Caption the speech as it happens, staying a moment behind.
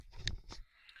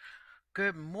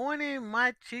Good morning,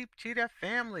 my Cheap Cheetah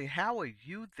family. How are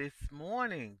you this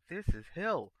morning? This is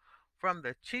Hill from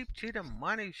the Cheap Cheetah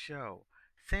Money Show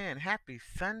saying happy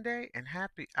Sunday and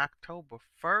happy October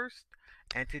 1st.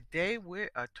 And today we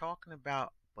are talking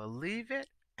about believe it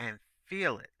and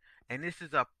feel it. And this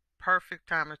is a perfect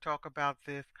time to talk about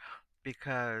this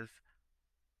because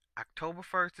October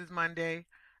 1st is Monday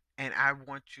and I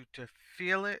want you to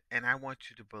feel it and I want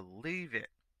you to believe it.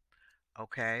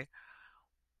 Okay?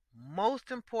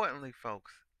 Most importantly,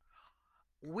 folks,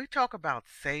 when we talk about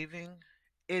saving,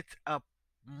 it's a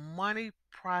money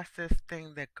process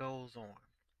thing that goes on.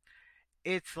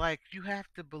 It's like you have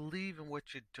to believe in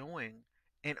what you're doing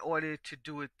in order to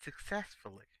do it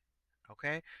successfully.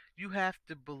 Okay? You have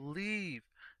to believe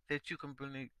that you can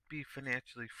be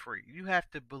financially free. You have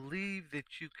to believe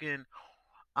that you can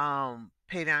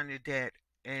pay down your debt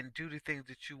and do the things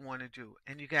that you want to do.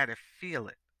 And you got to feel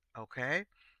it. Okay?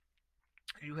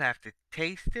 You have to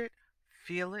taste it,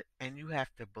 feel it, and you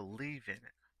have to believe in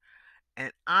it.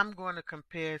 And I'm going to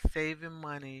compare saving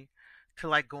money to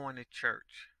like going to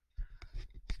church.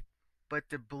 But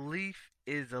the belief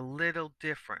is a little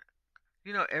different.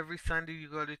 You know, every Sunday you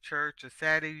go to church, or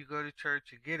Saturday you go to church,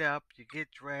 you get up, you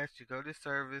get dressed, you go to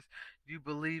service, you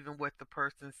believe in what the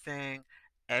person's saying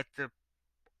at the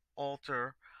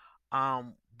altar,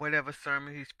 whatever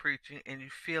sermon he's preaching, and you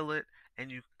feel it, and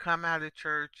you come out of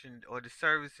church and or the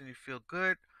service and you feel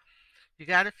good. You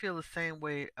got to feel the same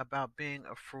way about being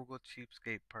a frugal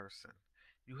cheapskate person.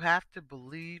 You have to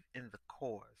believe in the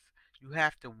cause. You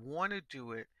have to want to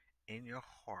do it in your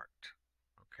heart.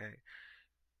 Okay?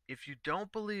 If you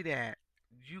don't believe that,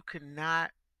 you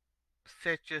cannot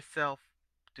set yourself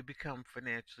to become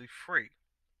financially free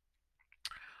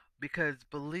because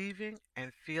believing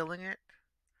and feeling it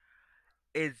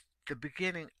is the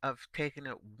beginning of taking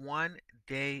it one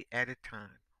day at a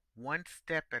time, one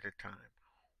step at a time,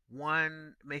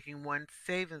 one making one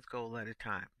savings goal at a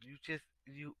time.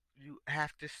 You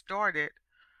have to start it,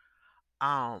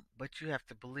 but you have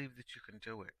to believe that you can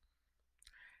do it.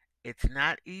 It's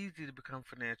not easy to become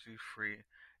financially free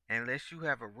unless you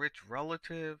have a rich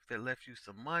relative that left you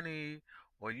some money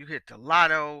or you hit the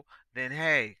lotto, then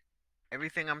hey,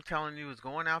 everything I'm telling you is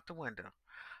going out the window.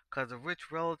 Cause a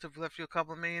rich relative left you a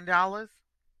couple $1 million,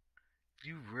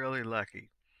 you really lucky.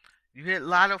 You hit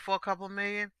lotto for a couple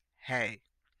million, hey,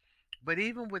 but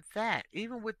even with that,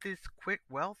 even with this quick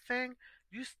wealth thing,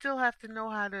 you still have to know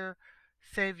how to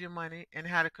save your money and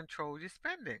how to control your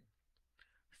spending.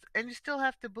 And you still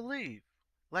have to believe.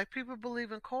 Like people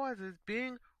believe in causes,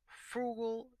 being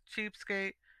frugal,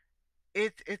 cheapskate,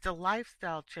 it's a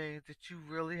lifestyle change that you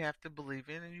really have to believe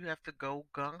in and you have to go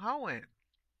gung ho in.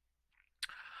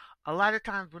 A lot of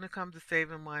times when it comes to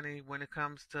saving money, when it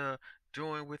comes to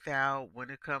doing without, when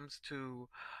it comes to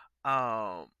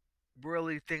um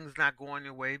really things not going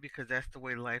your way because that's the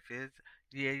way life is.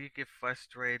 Yeah, you get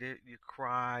frustrated, you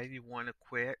cry, you want to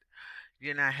quit,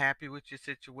 you're not happy with your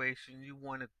situation, you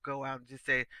want to go out and just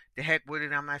say, the heck with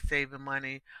it, I'm not saving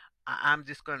money, I'm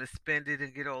just going to spend it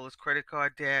and get all this credit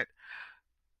card debt.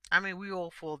 I mean, we all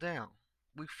fall down.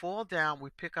 We fall down, we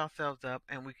pick ourselves up,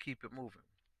 and we keep it moving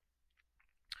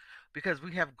because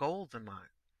we have goals in mind.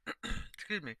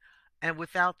 Excuse me. And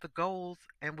without the goals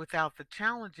and without the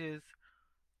challenges,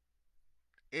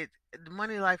 it the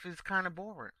money life is kind of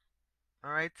boring.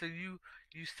 All right, so you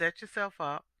set yourself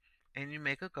up and you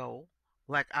make a goal.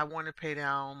 Like I want to pay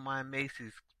down my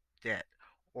Macy's debt,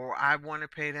 or I want to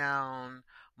pay down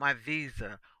my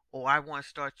Visa, or I want to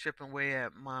start chipping away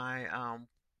at my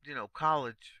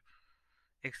college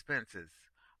expenses,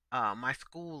 my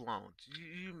school loans.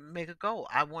 You make a goal.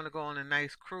 I want to go on a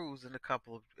nice cruise in a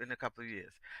couple of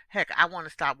years. Heck, I want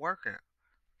to stop working.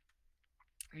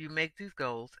 You make these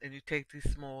goals and you take these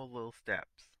small little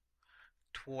steps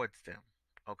towards them.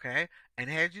 Okay? And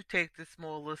as you take the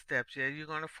small little steps, yeah, you're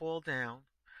gonna fall down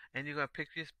and you're gonna pick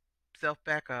yourself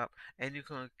back up and you're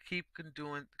gonna keep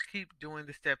doing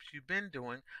the steps you've been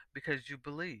doing because you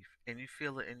believe and you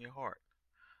feel it in your heart.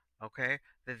 Okay?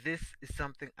 That this is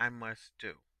something I must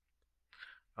do.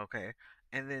 Okay?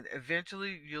 And then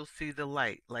eventually you'll see the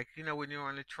light. Like when you're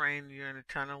on a train, you're in a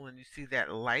tunnel and you see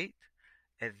that light,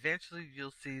 eventually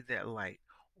you'll see that light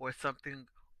or something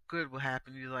good will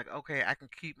happen. You're like, okay, I can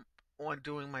keep on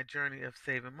doing my journey of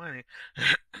saving money.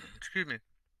 Excuse me,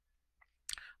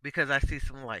 because I see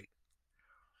some light.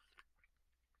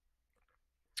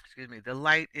 Excuse me. The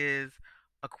light is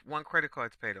one credit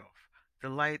card's paid off. The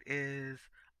light is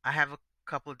I have a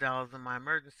couple of dollars in my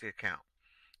emergency account.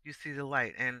 You see the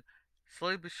light, and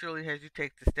slowly but surely, as you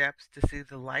take the steps to see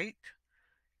the light,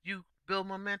 you build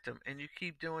momentum, and you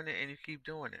keep doing it, and you keep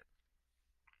doing it.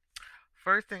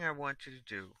 First thing I want you to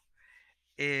do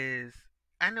is,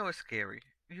 I know it's scary.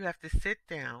 You have to sit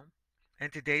down,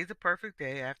 and today's a perfect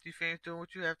day after you finish doing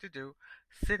what you have to do.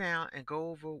 Sit down and go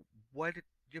over what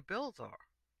your bills are.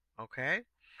 Okay?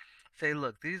 Say,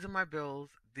 look, these are my bills.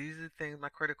 These are the things, my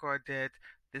credit card debts.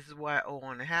 This is what I owe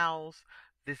on the house.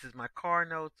 This is my car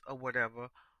notes or whatever.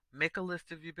 Make a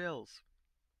list of your bills.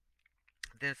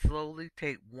 Then slowly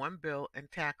take one bill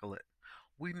and tackle it.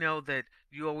 We know that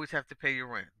you always have to pay your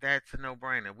rent. That's a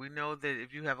no-brainer. We know that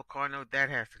if you have a car note, that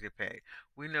has to get paid.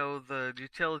 We know the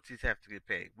utilities have to get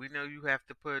paid. We know you have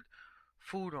to put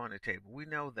food on the table. We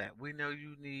know that. We know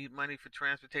you need money for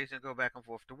transportation to go back and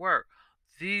forth to work.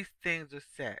 These things are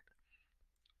set.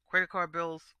 Credit card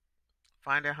bills,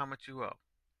 find out how much you owe.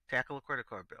 Tackle a credit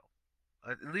card bill,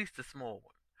 at least a small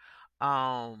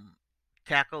one.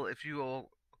 Tackle if you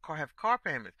have car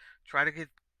payments. Try to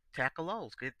tackle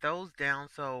those. Get those down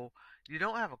so you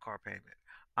don't have a car payment.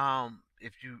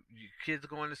 If your kids are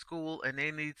going to school and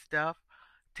they need stuff,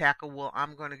 tackle. Well,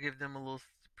 I'm going to give them a little,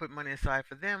 put money aside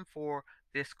for them for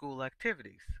their school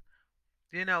activities.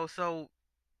 So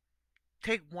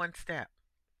take one step.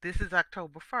 This is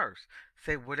October 1st.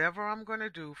 Say whatever I'm going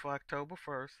to do for October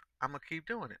 1st, I'm going to keep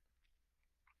doing it.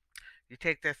 You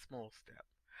take that small step.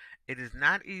 It is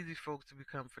not easy, folks, to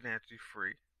become financially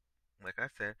free. Like I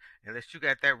said, unless you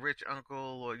got that rich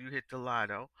uncle or you hit the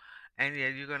lotto, and yeah,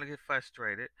 you're gonna get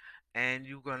frustrated and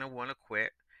you're gonna want to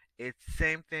quit. It's the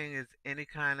same thing as any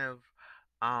kind of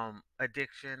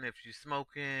addiction. If you're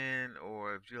smoking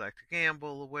or if you like to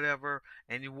gamble or whatever,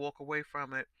 and you walk away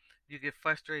from it, you get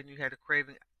frustrated and you had a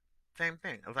craving. Same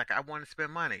thing. It's like I want to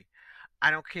spend money.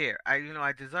 I don't care. I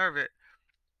deserve it.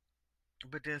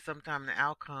 But then sometimes the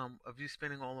outcome of you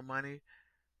spending all the money,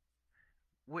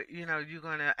 you're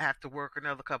gonna have to work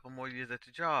another couple more years at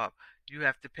the job. You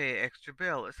have to pay an extra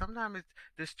bill. Sometimes it's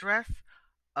the stress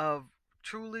of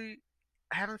truly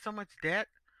having so much debt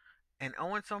and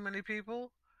owing so many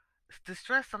people. The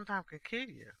stress sometimes can kill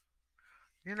you.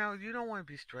 You don't want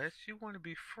to be stressed. You want to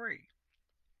be free.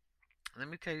 Let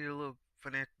me tell you a little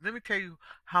financial. Let me tell you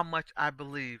how much I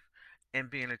believe in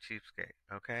being a cheapskate.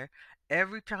 Okay,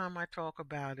 every time I talk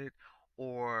about it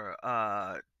or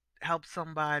help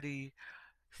somebody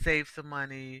save some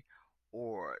money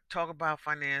or talk about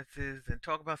finances and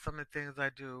talk about some of the things I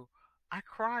do, I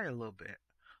cry a little bit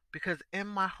because in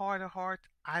my heart of hearts,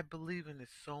 I believe in it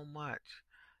so much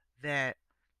that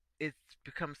it's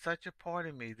become such a part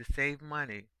of me to save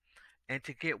money and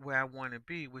to get where I want to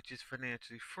be, which is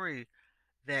financially free,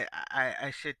 that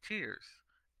I shed tears.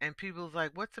 And people's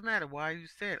like, "What's the matter? Why are you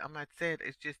sad?" I'm not sad.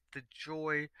 It's just the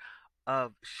joy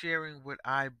of sharing what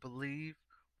I believe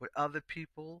with other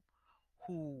people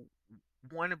who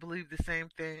want to believe the same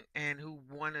thing and who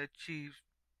want to achieve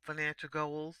financial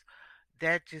goals.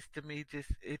 That just to me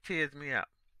just it tears me up.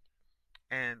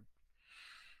 And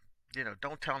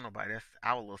don't tell nobody. That's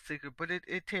our little secret, but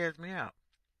it tears me up.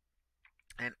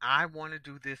 And I want to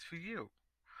do this for you.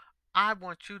 I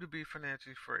want you to be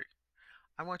financially free.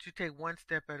 I want you to take one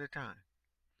step at a time.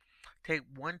 Take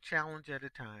one challenge at a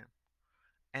time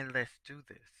and let's do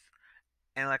this.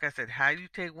 And like I said, how you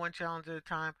take one challenge at a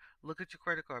time, look at your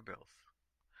credit card bills.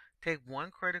 Take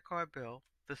one credit card bill,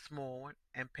 the small one,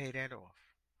 and pay that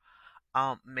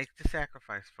off. Make the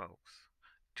sacrifice, folks.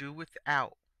 Do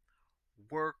without.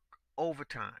 Work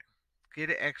overtime. Get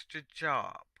an extra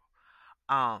job.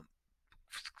 Um,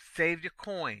 Save your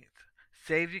coins.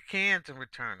 Save your cans and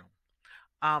return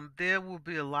them. There will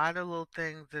be a lot of little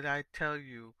things that I tell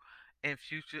you in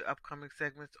future upcoming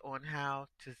segments on how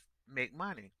to make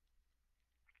money.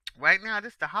 Right now,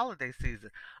 this is the holiday season.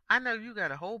 I know you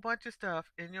got a whole bunch of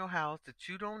stuff in your house that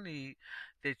you don't need,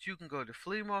 that you can go to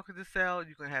flea market to sell.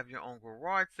 You can have your own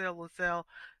garage sale to sell.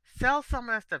 Sell some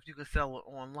of that stuff. You can sell it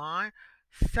online.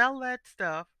 Sell that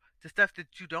stuff, the stuff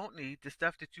that you don't need, the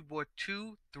stuff that you bought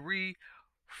two, three,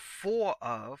 four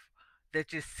of, that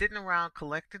just sitting around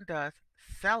collecting dust.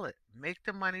 Sell it. Make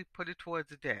the money, put it towards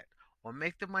the debt, or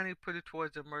make the money, put it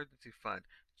towards the emergency fund.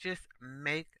 Just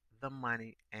make the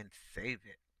money and save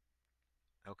it.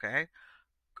 Okay?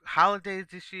 Holidays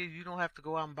this year, you don't have to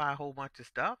go out and buy a whole bunch of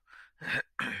stuff.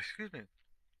 Excuse me.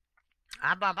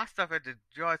 I buy my stuff at the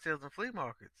yard sales and flea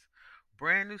markets.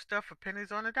 Brand new stuff for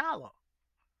pennies on a dollar.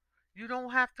 You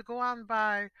don't have to go out and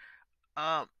buy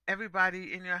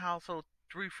everybody in your household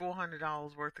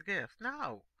 $300-400 worth of gifts.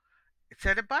 No.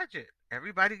 Set a budget.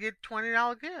 Everybody get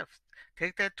 $20 gifts.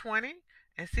 Take that 20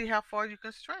 and see how far you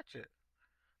can stretch it.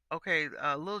 Okay,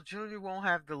 little Junior won't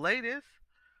have the latest,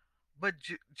 but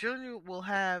Junior will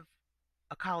have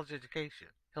a college education.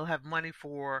 He'll have money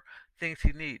for things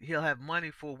he needs. He'll have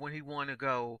money for when he want to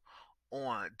go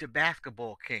on to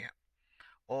basketball camp.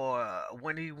 or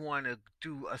when he want to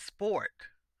do a sport.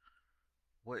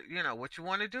 What you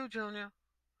want to do, Junior?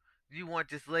 You want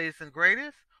this latest and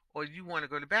greatest, or you want to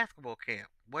go to basketball camp?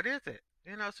 What is it?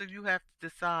 So you have to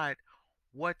decide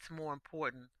what's more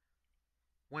important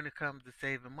when it comes to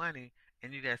saving money,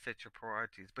 and you got to set your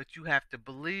priorities. But you have to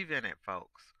believe in it,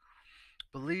 folks.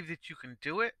 Believe that you can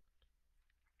do it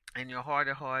in your heart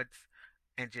of hearts,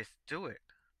 and just do it.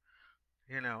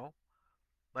 You know,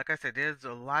 like I said, there's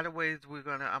a lot of ways I'm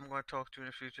gonna talk to you in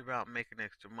the future about making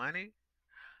extra money.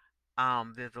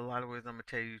 There's a lot of ways I'm gonna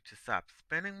tell you to stop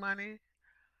spending money.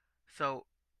 So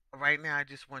right now, I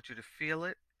just want you to feel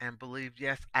it and believe,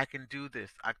 yes, I can do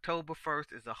this. October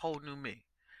 1st is a whole new me.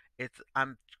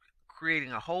 I'm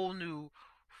creating a whole new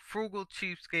frugal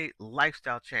cheapskate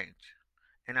lifestyle change.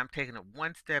 And I'm taking it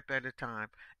one step at a time,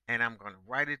 and I'm going to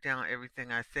write it down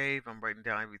everything I save. I'm writing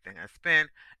down everything I spend,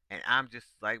 and I'm just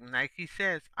like Nike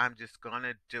says, I'm just going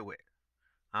to do it.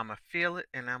 I'm going to feel it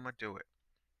and I'm going to do it.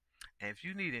 And if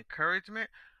you need encouragement,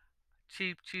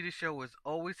 Cheap Cheetah Show is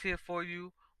always here for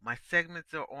you. My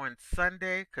segments are on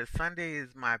Sunday because Sunday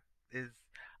is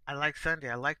I like Sunday.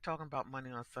 I like talking about money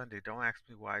on Sunday. Don't ask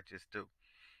me why, I just do.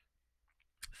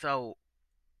 So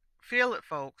feel it,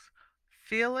 folks.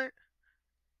 Feel it,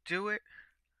 do it,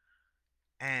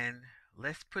 and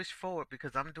let's push forward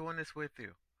because I'm doing this with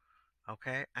you.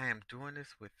 Okay? I am doing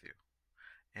this with you.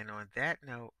 And on that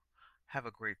note, have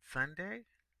a great Sunday.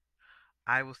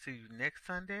 I will see you next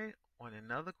Sunday on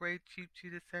another great Cheap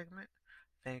Cheetah segment.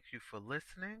 Thank you for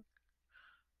listening.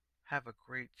 Have a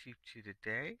great Cheap Cheetah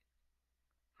day.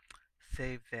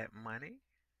 Save that money.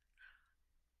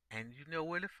 And you know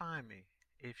where to find me.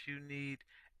 If you need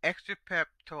extra pep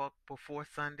talk before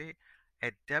Sunday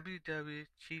at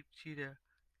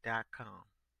www.cheapcheetah.com.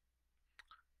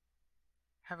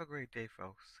 Have a great day,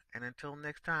 folks. And until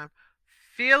next time,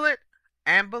 feel it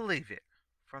and believe it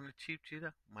from the Cheap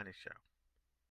Cheetah Money Show.